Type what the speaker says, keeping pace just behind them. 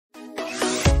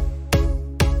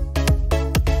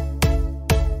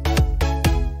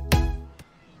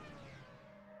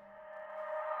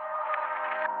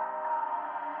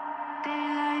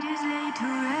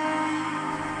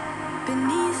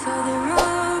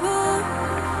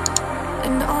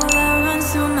And all that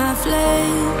runs through my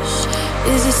flesh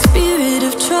is a spirit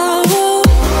of trouble.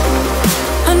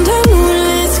 Under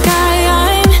moonlit sky,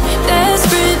 I'm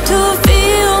desperate to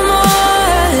feel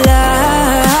more alive,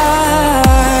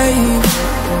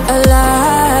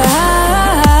 alive.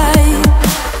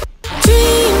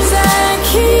 Dreams that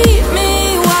keep me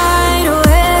wide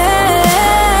awake.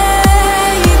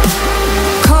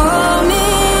 Call me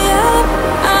up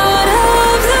out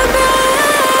of the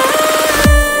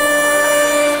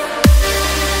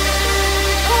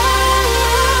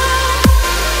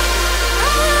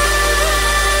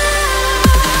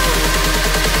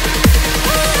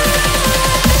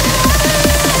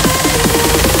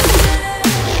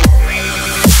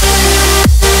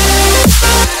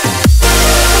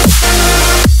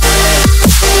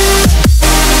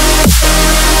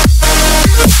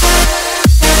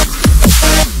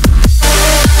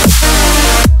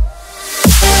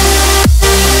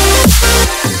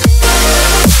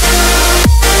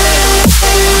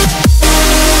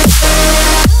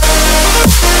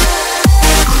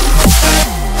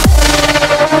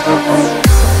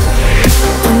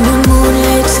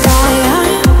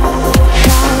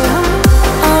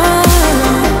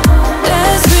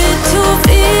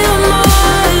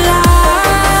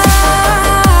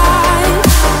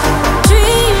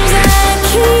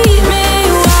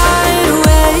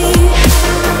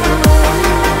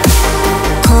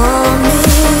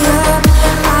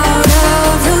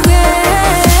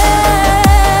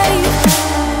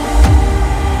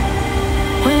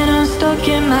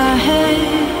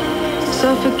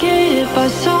suffocated by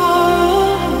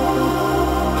sorrow.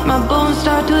 My bones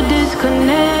start to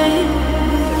disconnect.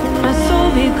 My soul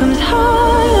becomes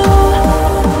hollow.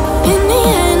 In the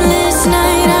endless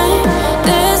night, I'm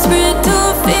desperate to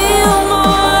feel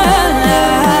more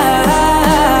alive,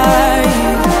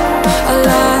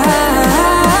 alive.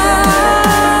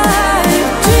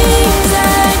 Dreams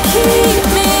that keep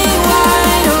me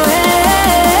wide awake.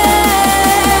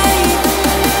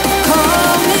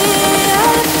 Call me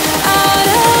up out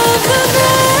of the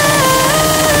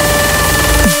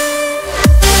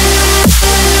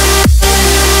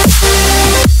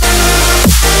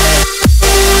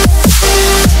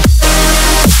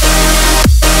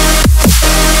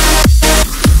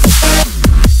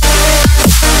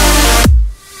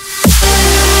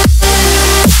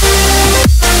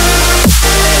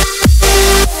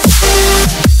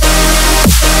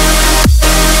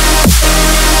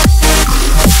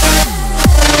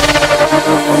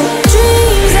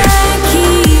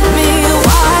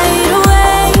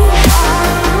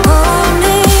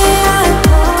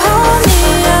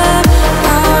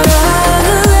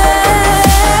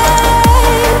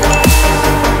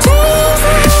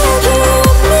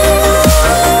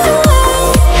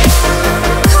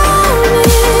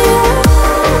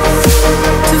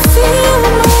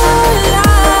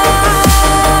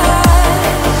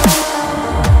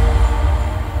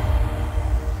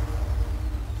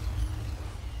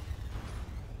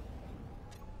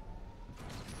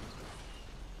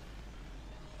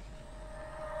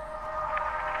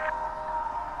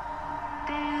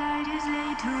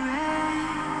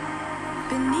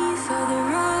beneath all the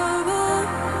rubble,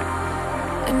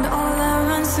 and all that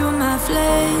runs through my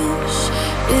flesh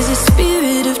is a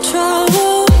spirit of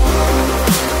trouble.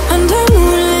 Under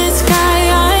moonlit sky,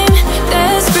 I'm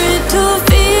desperate to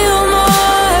feel more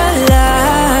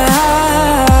alive,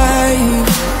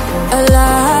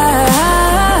 alive.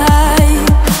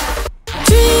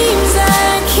 Dreams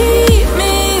that keep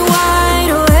me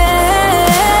wide awake.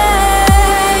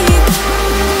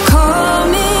 Call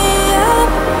me up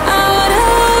out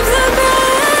of the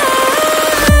bed.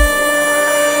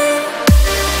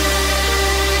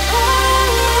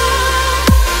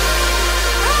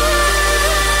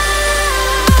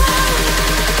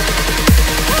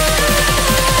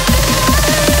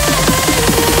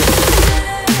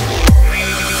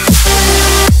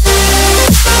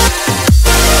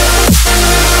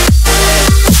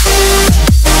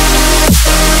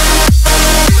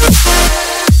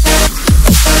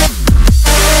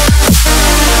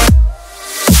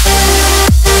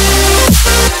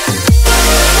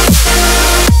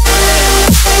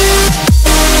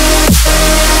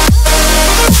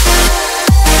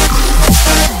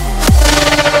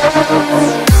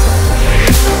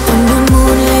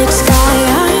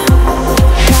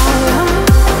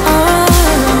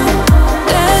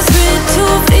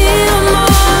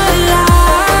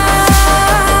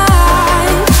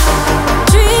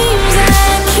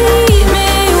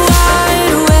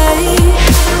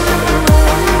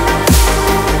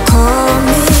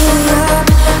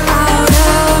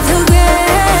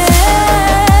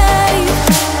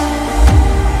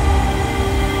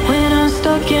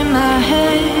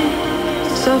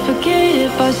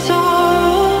 by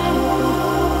sorrow.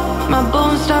 My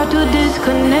bones start to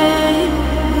disconnect.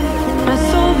 My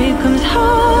soul becomes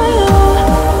hollow.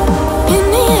 In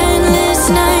the endless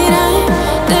night, I'm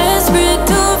desperate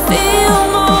to feel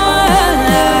more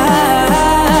alive.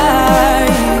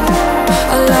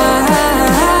 Alive.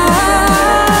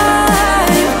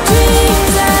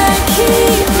 Dreams that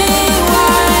keep me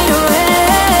wide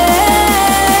awake.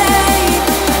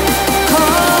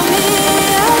 Call me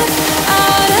up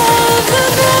out of the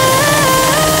bed.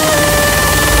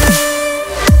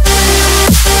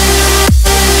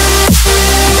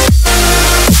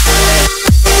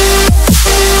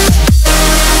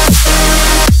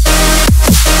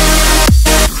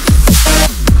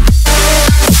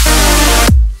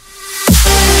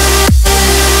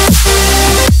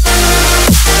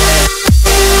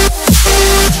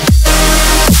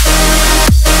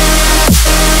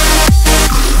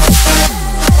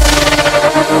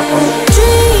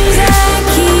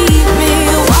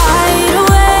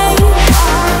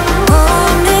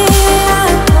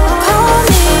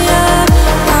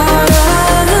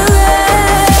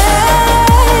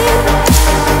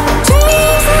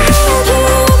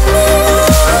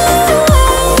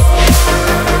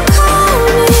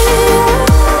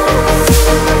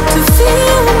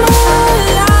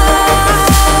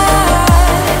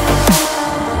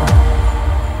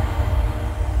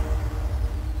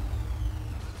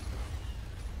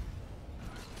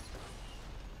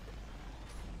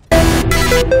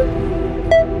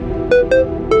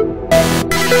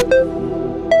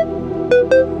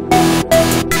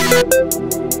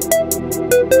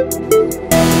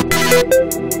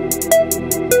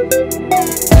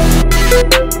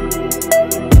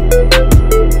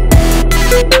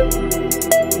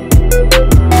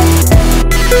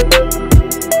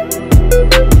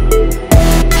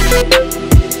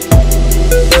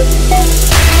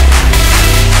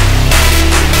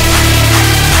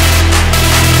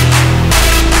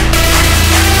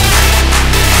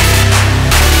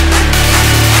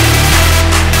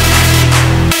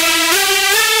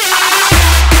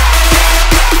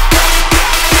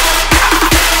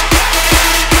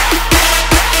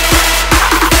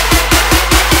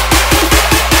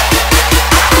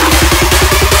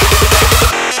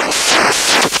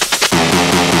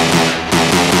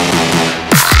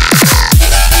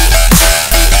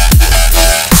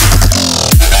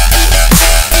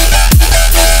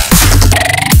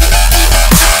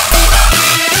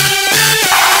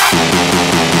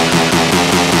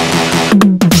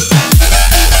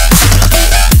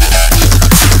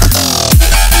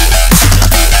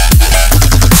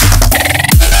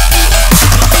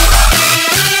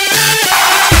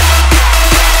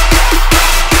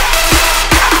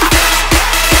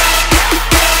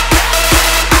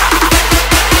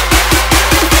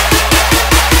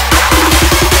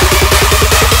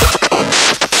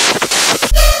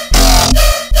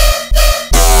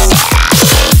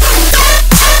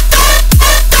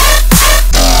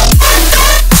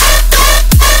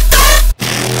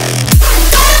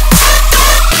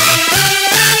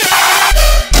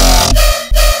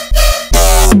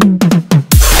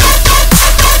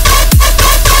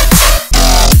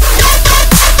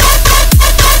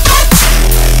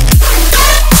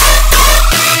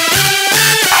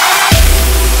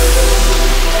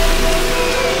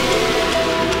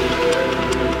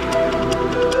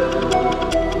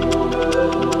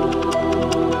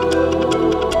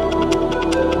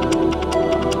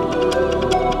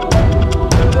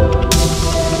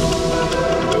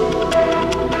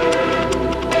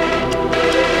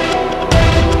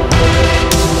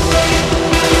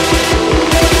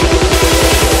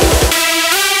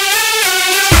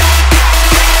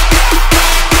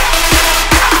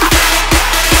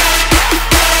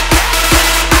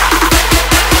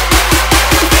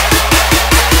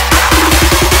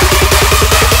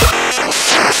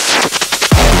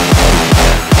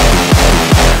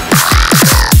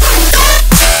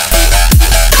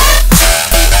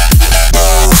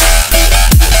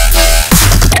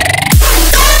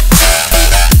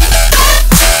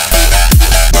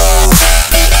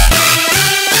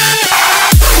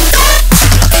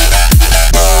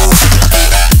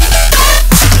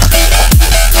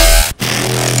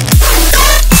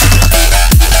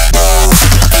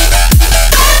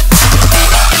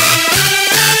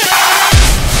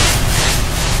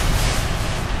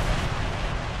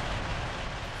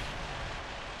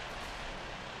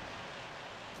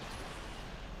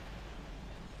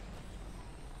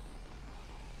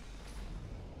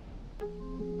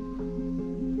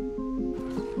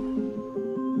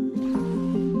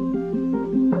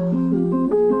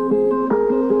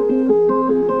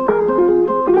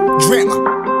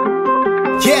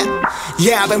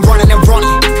 Yeah, I've been running and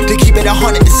running to keep it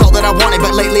 100, it's all that I wanted.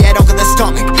 But lately I don't get the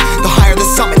stomach. The higher the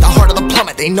summit, the harder the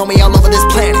plummet. They know me all over this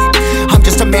planet. I'm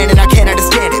just a man and I can't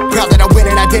understand it. Proud that I win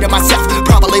and I did it myself.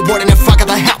 Probably wouldn't if I got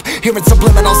the help. Hearing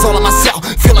subliminals all on myself.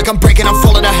 Feel like I'm breaking, I'm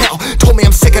falling to hell. Told me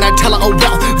I'm sick and I tell her, oh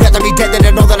well. Rather be dead than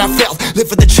to know that I failed. Live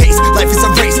for the chase, life is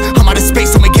a race. I'm out of space,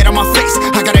 I'ma get on my face.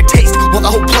 I got a taste, want the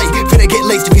whole plate. Finna get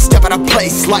laced if you step out of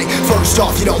place. Like, first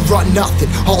off, you don't run nothing.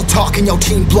 All talk and your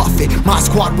team bluffing. My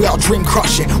squad, we all dream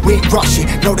crushing. We ain't rushing,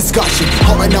 no discussion.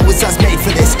 All I know is I was made for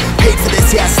this. Paid for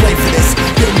this, yeah, I slaved for this.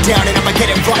 Been down and I'ma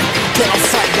get it right. Get on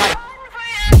sight like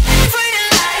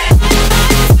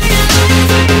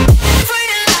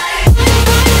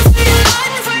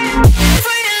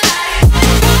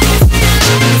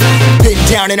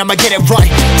down and I'ma get it right.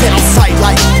 Dead on sight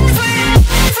like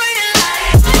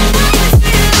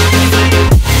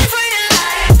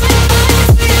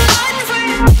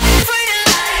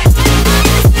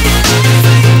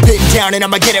been down and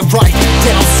I'ma get it right.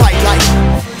 Dead on sight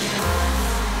like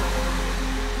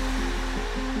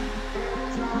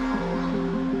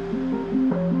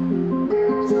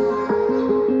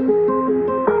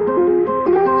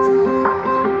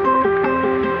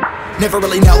never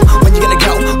really know when you gonna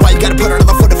go. Why you gotta put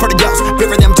another foot in front of yours?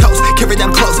 Bury them toes, carry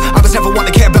them close. I was never one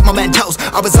to care about my mentos.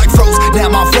 I was like froze, now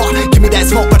I'm on floor. Give me that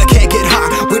smoke, but I can't get high.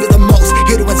 We do the most,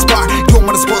 here to inspire. Doing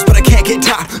what I'm supposed, but I can't get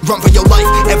tired. Run for your life,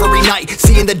 every night.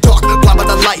 See in the dark, blind by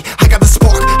the light. I got the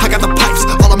spark, I got the pipes.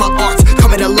 All of my arts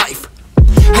coming to life.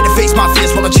 Had to face my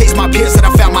fears while I chased my peers, and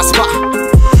I found my spot.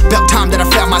 About time that I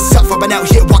found myself. I've been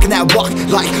out here walking that walk.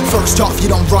 Like, first off,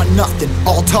 you don't run nothing.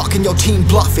 All talk and your team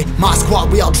bluffing. My squad,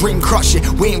 we all dream crushing.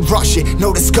 We ain't rushing,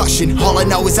 no discussion. All I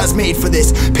know is I was made for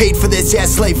this. Paid for this, yeah,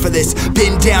 slave for this.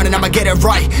 Been down and I'ma get it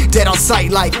right. Dead on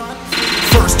sight like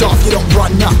first off, you don't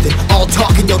run nothing. All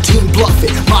talk and your team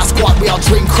bluffing. My squad, we all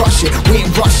dream crushing. We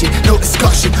ain't rushing, no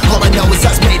discussion. All I know is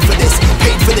I was made for this.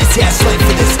 Paid for this, yeah, slave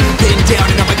for this. Been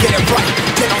down and I'ma get it right.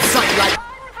 Dead on sight like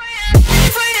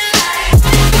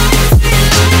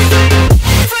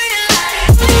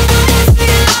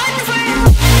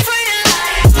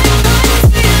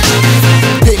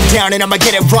down and I'ma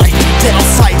get it right. Dead on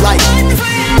sight like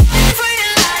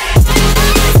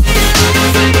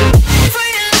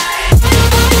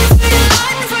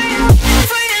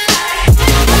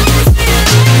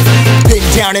been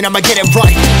down and I'ma get it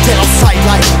right. Dead on sight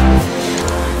like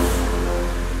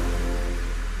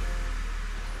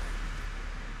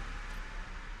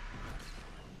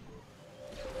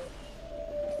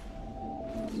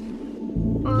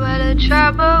what a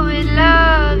trouble with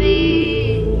love is.